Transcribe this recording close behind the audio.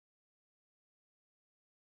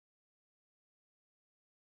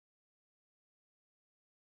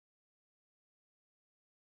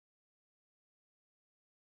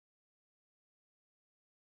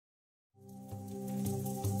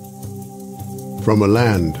From a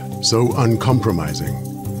land so uncompromising,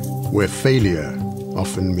 where failure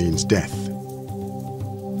often means death,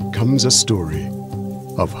 comes a story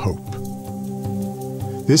of hope.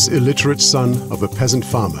 This illiterate son of a peasant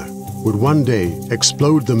farmer would one day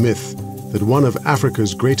explode the myth that one of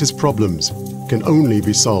Africa's greatest problems can only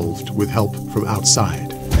be solved with help from outside.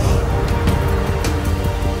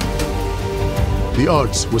 The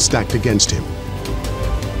odds were stacked against him,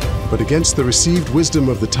 but against the received wisdom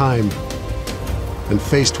of the time and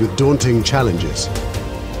faced with daunting challenges,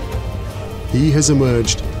 he has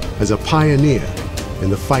emerged as a pioneer in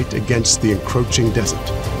the fight against the encroaching desert.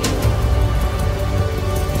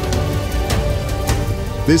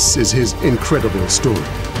 This is his incredible story,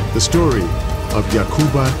 the story of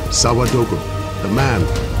Yacouba Sawadogo, the man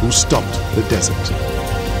who stopped the desert.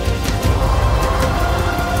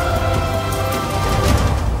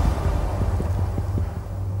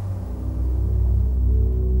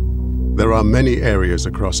 There are many areas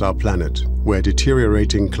across our planet where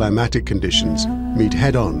deteriorating climatic conditions meet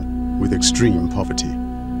head-on with extreme poverty.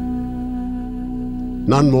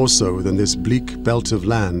 None more so than this bleak belt of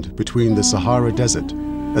land between the Sahara Desert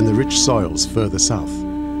and the rich soils further south.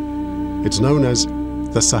 It's known as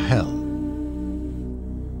the Sahel.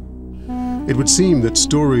 It would seem that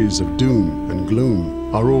stories of doom and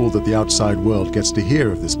gloom are all that the outside world gets to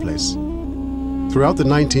hear of this place. Throughout the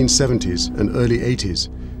 1970s and early 80s,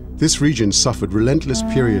 this region suffered relentless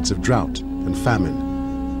periods of drought and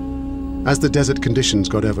famine. As the desert conditions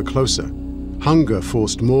got ever closer, hunger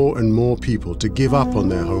forced more and more people to give up on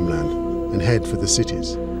their homeland and head for the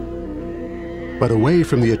cities. But away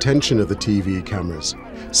from the attention of the TV cameras,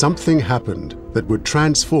 something happened that would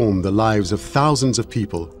transform the lives of thousands of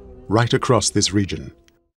people right across this region.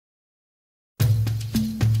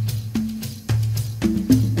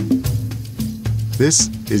 This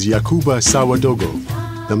is Yacouba Sawadogo,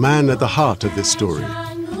 the man at the heart of this story.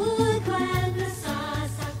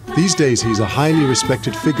 These days, he's a highly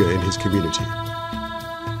respected figure in his community.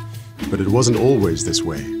 But it wasn't always this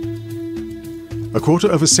way. A quarter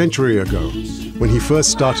of a century ago, when he first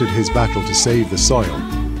started his battle to save the soil,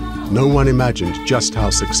 no one imagined just how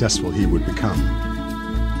successful he would become.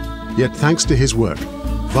 Yet thanks to his work,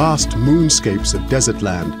 vast moonscapes of desert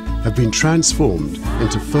land have been transformed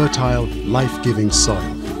into fertile, life-giving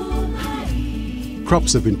soil.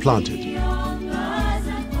 Crops have been planted.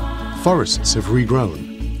 Forests have regrown.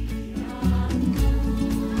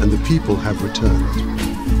 And the people have returned.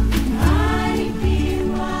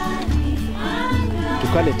 En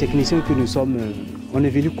tout cas, les techniciens que nous sommes, on est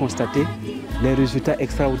venu constater les résultats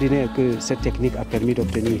extraordinaires que cette technique a permis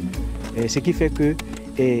d'obtenir. Ce qui fait que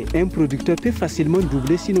un producteur peut facilement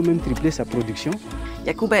doubler, sinon même tripler sa production.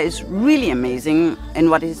 Yacouba is really amazing in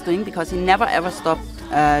what he's doing because he never ever stopped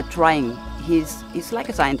trying. He's like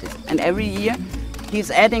a scientist, and every year he's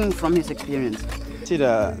adding from his experience.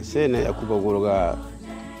 Sida sene Yacouba goroga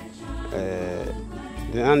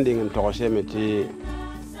the ending and toshemeti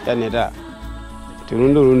yaneda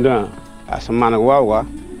runda asmana wawa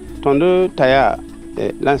tondo taya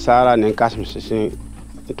lansara nen kasm sisin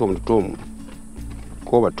tom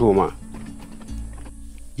ko batuma.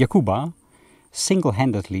 Yacouba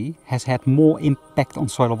single-handedly has had more impact on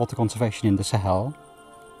soil and water conservation in the Sahel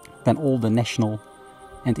than all the national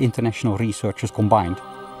and international researchers combined.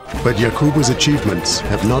 But Yacouba's achievements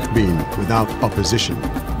have not been without opposition.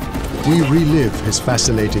 We relive his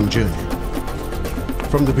fascinating journey.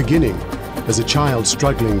 From the beginning, as a child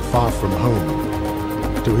struggling far from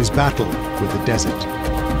home, to his battle with the desert.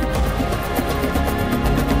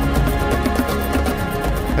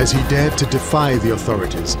 As he dared to defy the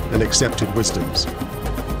authorities and accepted wisdoms.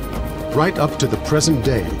 Right up to the present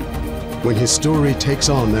day, when his story takes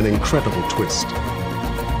on an incredible twist.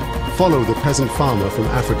 Follow the peasant farmer from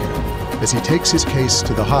Africa as he takes his case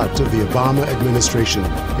to the heart of the Obama administration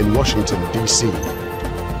in Washington, D.C.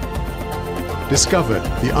 Discover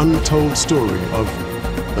the untold story of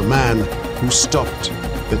the man who stopped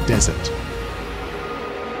the desert.